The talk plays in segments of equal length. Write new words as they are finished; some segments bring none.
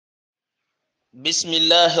بسم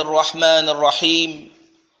الله الرحمن الرحيم.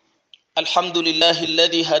 الحمد لله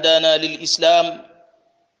الذي هدانا للإسلام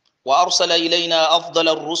وأرسل إلينا أفضل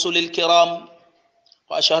الرسل الكرام،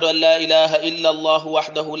 وأشهد أن لا إله إلا الله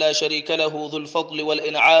وحده لا شريك له ذو الفضل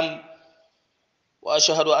والإنعام،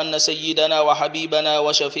 وأشهد أن سيدنا وحبيبنا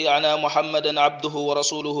وشفيعنا محمدا عبده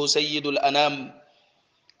ورسوله سيد الأنام.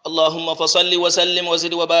 اللهم فصل وسلم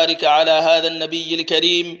وزد وبارك على هذا النبي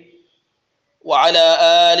الكريم وعلى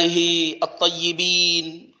آله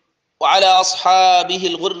الطيبين وعلى أصحابه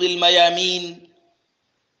الغر الميامين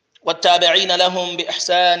والتابعين لهم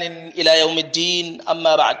بإحسان إلى يوم الدين.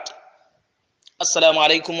 أما بعد، السلام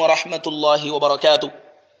عليكم ورحمة الله وبركاته.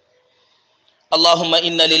 اللهم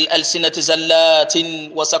إن للألسنة زلات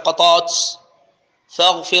وسقطات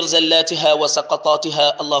فاغفر زلاتها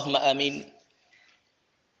وسقطاتها، اللهم آمين.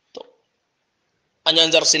 أن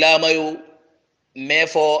ينزر سلاميو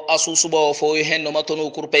mefo asusubo fo henno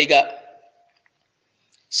matono kurpeiga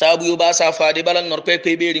sabu yu ba sa faade balan norpe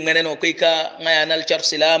pe be ri meneno koika ngaya nal char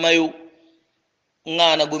silamayu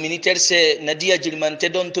ngana go miniterse nadia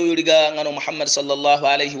jilmante don to yuriga ngano Muhammad sallallahu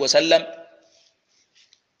alaihi wasallam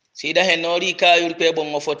sida henori ka yurpe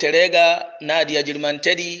bon fo terega nadia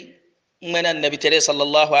jilmante di menan nabi tere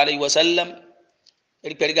sallallahu alaihi wasallam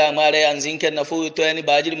ri perga mare anzinken na fu to yani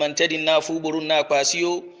bajil mante di na fu burun na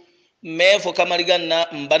kwasiyo mefo kamarigan na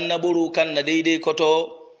mbanna buru kan na daidai koto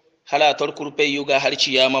halatar kurpe yuga har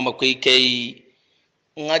ciyama makai kai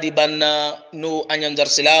ngadi banna no anyanzar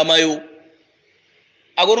silamayo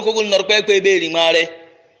agur kogul norpe kwe beri mare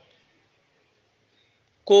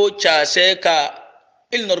ko chase ka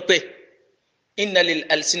il norpe inna lil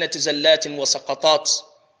alsinati zallatin wa saqatat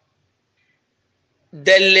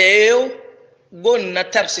daleo gonna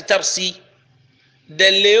tarsi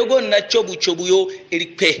daleo gonna chobu yo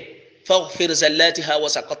irpe faghfir zallatiha wa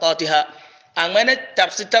saqatatiha amana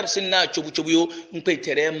tafsi na chubu yo mpe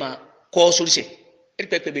terema kosulse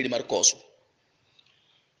irpepe be mar kosu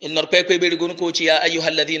in norpepe be gon ko ci ya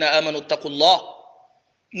ayyuhal ladina amanu taqullah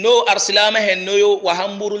no arsilama henno yo wa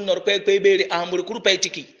hamburul norpepe be ahambur kurpay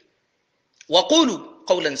tiki wa qulu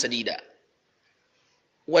qawlan sadida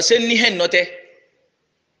wa senni hennote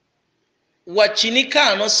wa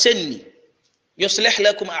chinika no senni yuslih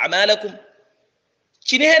lakum a'malakum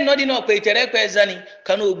chini hen no dino ko itere ko ezani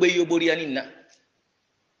kanu gbe yobori aninna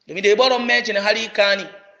demi de borom me chini hari kani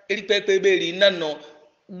iri pepe beri nanno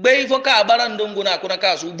gbe ifo ka abara ndongo na kuna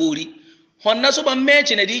ka su bori honna so ba me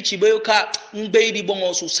chini di chibe ka ngbe di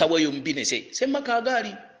bongo su sawayo mbine se maka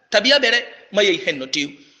gari tabia bere maye hen no tiu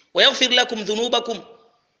wa yaghfir lakum dhunubakum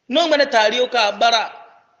no mana tariyo ka abara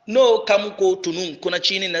no kam ko tunun kuna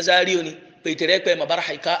chini nazariyo ni ko itere ko mabara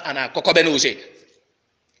haika ana kokobe no se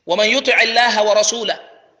ومن يطع الله ورسوله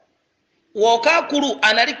وكاكرو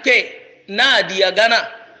اناريكه نادي غانا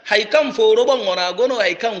هايكان فوروبون ورا غونو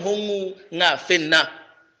هايكان هونغو نافنا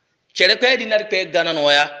شركه دي ناريكه غانا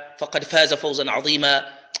نويا فقد فاز فوزا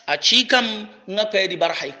عظيما اتشيكم نكاي دي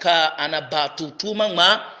برحيكا انا باتو توما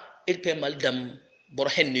ما البي مالدم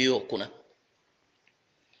برهن نيو كنا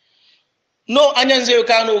نو انيانزيو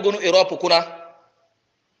كانو غونو اوروب كنا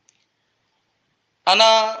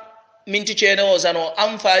انا minti chene o zano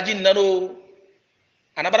am faji nano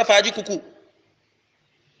anabara faji kuku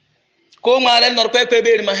ko malen nor pepe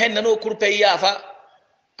be ma hen nano kurpe yafa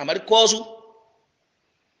amari kozu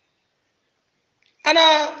ana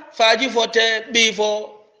faji fote bifo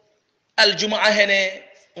aljumaa hene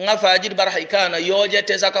nga faji barhaikana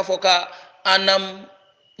yojete zaka foka anam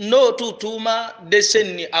no tutuma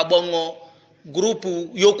desenni abongo grupu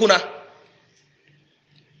yokuna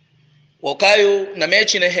wakayo na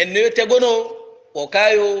mechi na henno tegono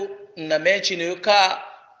wakayo na mechi ne ka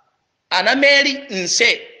ana meri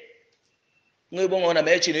nse ngibongo na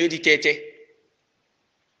mechi ne ditete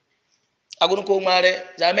agun ko mare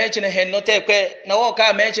za mechi na henno tekwe na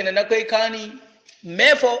waka mechi na kai kani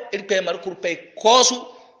mefo irpe mar kurpe kosu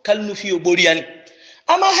kalnu fiyo boriani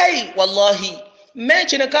ama hay wallahi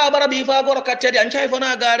mechi na ka barabi fa gor katedi an chai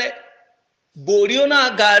fona gare boriyo na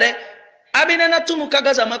gare abina na tunu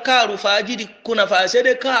kaga zama karu fajiri kuna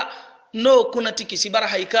fasede ka no kuna tikisi bar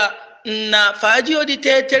haika na faji odi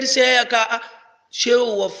teter se ka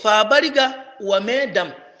shew wa fabariga wa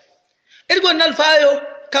medam irgo nal fayo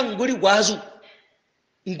kan guri gwazu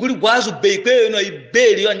bepe no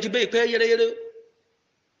iberi on bepe yere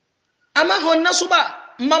ama honna suba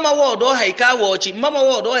mama wodo haika wochi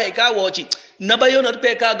na bayo no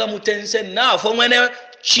pe ka ga mutense na fo mene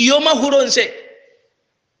chiyo mahuronse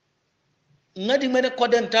ngadi mene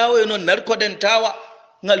kodentawa no nar kodentawa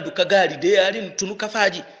ngal du kagari de yarin tunu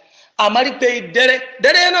kafaji amari pe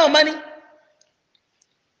dere no mani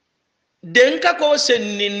denka ko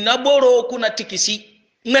senni naboro kuna tikisi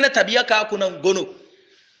ngana tabiya ka kuna gono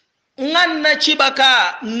nganna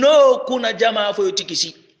chibaka no kuna jama fo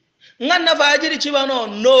tikisi nganna fajiri chibano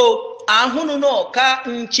no ahunu no ka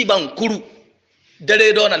nchiban kuru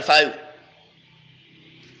dare don alfayo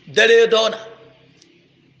dare dona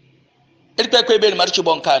irpe ko be marci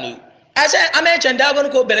bonkanu ase ame chanda gon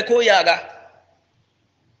ko bere ko yaga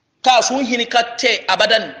ka sun hini katte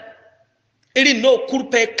abadan irin no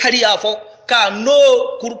kurpe kariya fo ka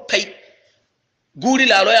no kurpe guri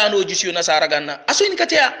lalo ya no jisiyo nasara ganna aso hini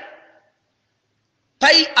katte ya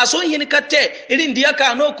pai aso hini katte irin dia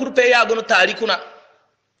ka no kurpe ya gono tarikuna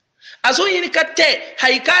aso hini katte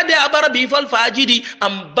haikade abara bifal fajidi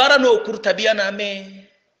ambara no kurtabiya na me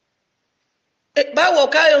ba wo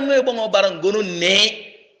kayo ngoy bongo baran gono ne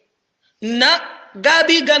na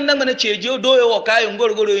gabi ganda mana cejo doyo wo kayo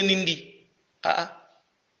ngorgoro nindi a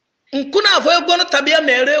nkuna fo gono tabiya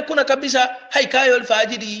mere kuna kabisa hay kayo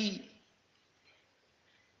alfajiri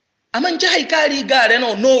amanje hay kari gare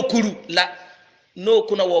no kuru la no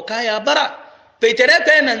kuna wo kaya bara petere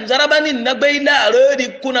pe nan zarabani na bayla rodi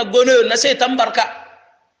kuna gono na sai tambarka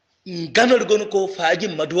ganol gono ko faji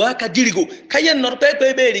maduwa ka dirigo kayen norpe ko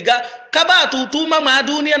be riga kaba tutuma ma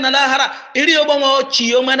duniya na lahara iri yo bongo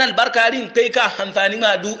ciyo manal barkarin kai ka hanfani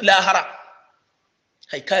ma du lahara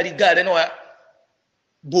hay kari gare no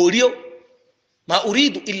boriyo ma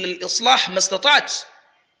uridu illa al-islah mastata'at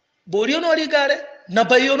boriyo no ri gare na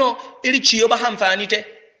bayono iri ciyo ba hanfani te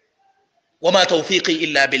wama tawfiqi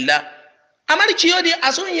illa billah amari ciyo di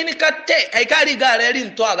asun yini katte hay kari gare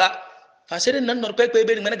rin to aga fasirin nan nor pepe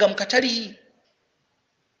be mana gam katari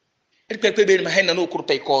pepe be ma hayna no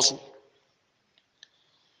kurpay kosu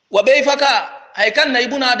wa be faka hay kan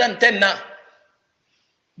naybuna dan tenna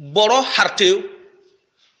boro harteo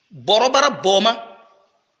boro bara boma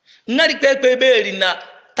ngari pepe be rina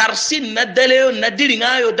tarsin na daleo na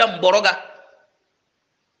diringa yo dam boroga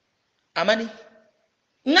amani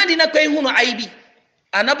ngadi na kay hunu aibi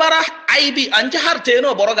anabara aibi anje harte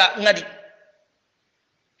no boroga ngadi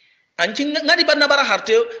anci ngadi banna bara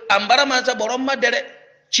harte ambara masa borom ma dere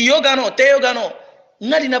ciyo gano teyo gano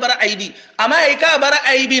ngadi na bara aibi ama ay ka bara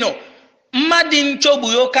aibi no madin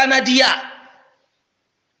chobuyo kanadiya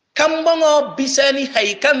kambongo bisani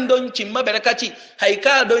haykan don cimma berekati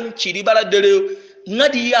hayka don ciri bara dere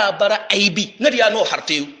ngadi ya bara aibi ngadi ya no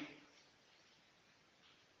harte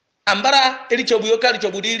ambara eri chobuyo kali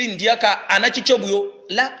chobudiri ndiaka anachi chobuyo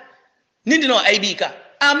la nindi no aibi ka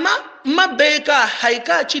amma mabeka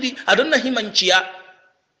haika cidi adonna himanciya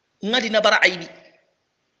ngadi na bara aibi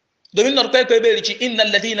domin narkai kai bai rici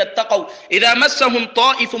innal ladina taqaw idha massahum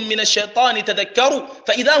ta'ifun min ash-shaytani tadhakkaru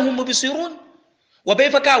fa idha hum mubsirun wa bai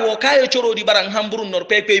faka wo kayo choro di baran hamburun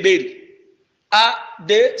narkai kai bai a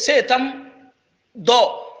de setam do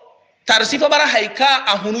tarsifa bara haika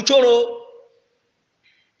a hunu choro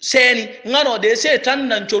seni ngano de setan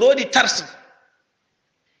nan choro di tarsi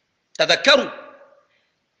tadhakkaru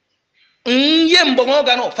yem bongo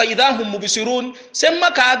gano fa idahum mubsirun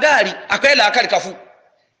semma ka gari akwai la kar kafu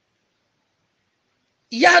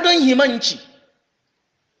ya don himanci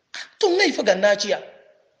tun ngai fa gannaciya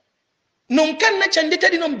non kan na candi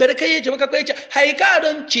tadi non berkaye je baka kwaye haika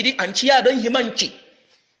don ciri an ciya don himanci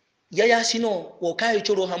ya yasino wo kai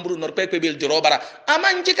choro hamburu nor pepe bil dirobara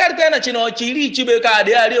aman jikar pe na cino ciri cibe ka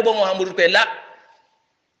de ari bongo hamburu pe la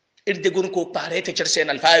irde gun ko pare te cersen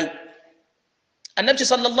al fayu النبي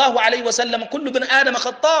صلى الله عليه وسلم كل ابن آدم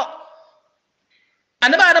خطاء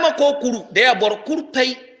أنا بعد ما كوكرو ده بور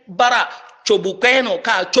كوربي برا تشوبو كينو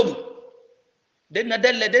كا تشوبو دنا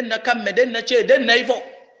دل دنا كم دنا شيء دنا يفو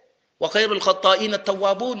وخير الخطائين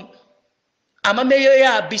التوابون أما ميو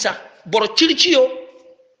يا بيسا بور تشيريو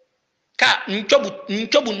كا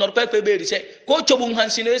نشوبو نوربي في بيرسي كو تشوبو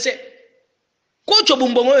هانسينو يسي كو تشوبو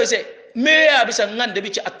بونغو يسي ميو يا بيسا نان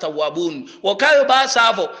دبيتش التوابون وكايو با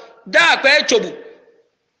سافو da kwe chobu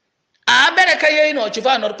a bere ka yei no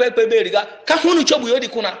chifa no pepe beriga ka hunu chobu yodi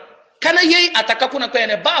kuna kana yei ataka kuna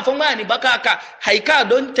kwene ba fo mani bakaka haika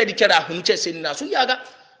don tedi kera hunu che senna su yaga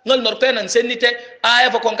ngol nor penan sennite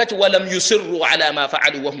aya fo kon kati walam yusirru ala ma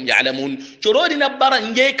fa'alu wa hum ya'lamun chorodi na bara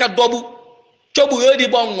nge ka dobu chobu yodi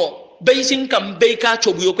bongo beisin kam be ka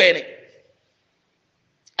chobu yo kwene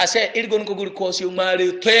ase irgon ko guri kosi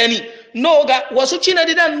mare toyani noga wasu cina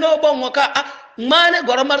didan no bongo ka mane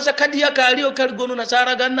goro marsa kadiya kariyo kar gonu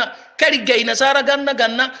nasara ganna kari gay nasara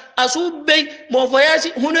ganna asu bey mo fayasi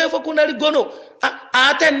hune fa kunari gono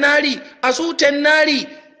a tenari asu tenari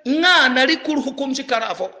nga nari kur hukum si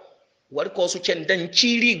karafo war ko su cendan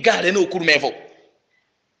ciri gare no kur mefo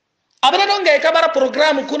abana don gay kabara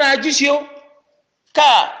program kuna ajisiyo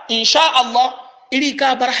ka insha Allah iri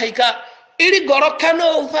ka bar haika iri goro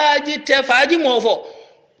kano faji te faji mofo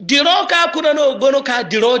diro ka kuna no gono ka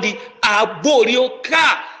diro di a borio ka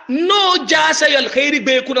no jasa yal khairi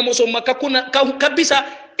be kuna muso maka kuna kabisa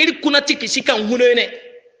iri kuna tikisi kan hunene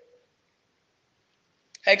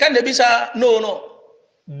hay kan de bisa no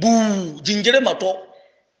bu jinjire mato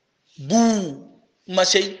bu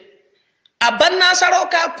masai abanna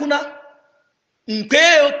saroka kuna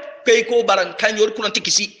mpe ko baran kan yor kuna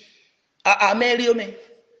tikisi a amerio me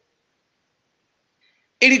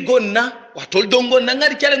iri gonna watol dongo na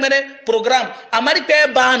ngari kele mene program amari pe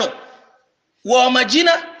bano wa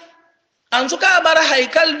majina ansuka bara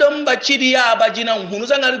haikal don bacidi ya bajina hunu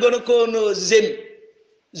zangari gono ko no zem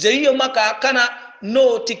maka kana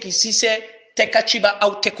no tikisi se tekachiba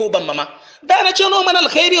au tekoba mama dana chono manal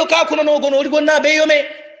khairi o ka kuna no gono iri gonna be yome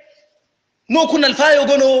no kuna alfayo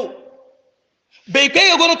gono be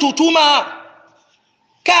pe gono tutuma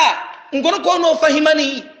ka ngono ko no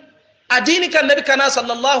fahimani adini kan nabi kana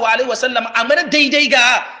sallallahu alaihi wasallam amana daidai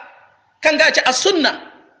ga kan ga ci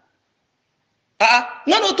as-sunna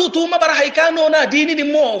ngano tutu ma bar haykano na dini ni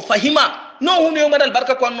mo fahima no hunyo madal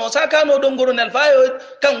barka kon no saka no don goro nal fayo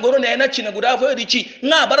kan goro ne na cina guda fayo di ci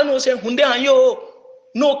nga bar no sen hunde hanyo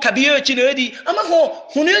no kabiyo ci ne di amma ho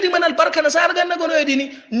hunyo di manal barka na sar ganna gono di ni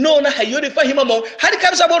no na hayo di fahima mo har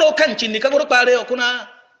kam saboro kan cinni ka goro pare o kuna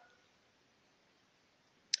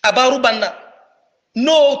abaru banna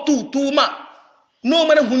no tutuma no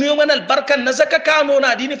mana hunyo manal barka na zaka kano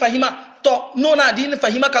na dini fahima to no na dini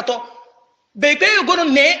fahima ka to be pe gono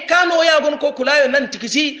ne kano ya gono ko kulayo nan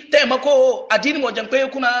tikisi te mako adini mo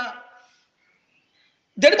jampe kuna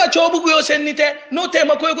derba chobugu yo sennite no te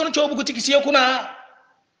mako gono chobugu tikisi kuna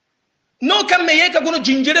no kamme ye ka gono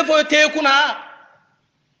jinjire fo te kuna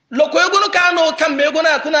loko gono kano kamme gono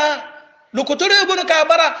kuna loko tore gono ka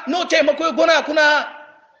bara no te mako gono kuna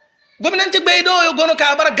gwamnati gbeido yo gono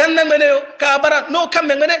ka bara ganna mene yo ka bara no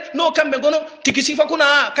kamme gono tikisi fa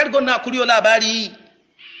kuna kar gonna kuriyo labari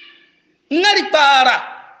ngari para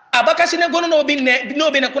abaka sine gono no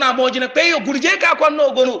binne kuna mojina peyo gurje ka kon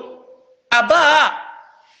no gono aba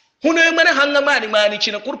huno mane hanga mani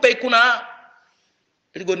china kurpe kuna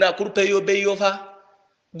rigo na kurpe yo be yo fa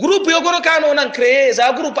group yo gono kano nan créer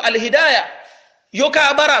za group al hidayah yo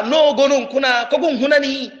ka bara no gono kuna ko gun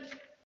hunani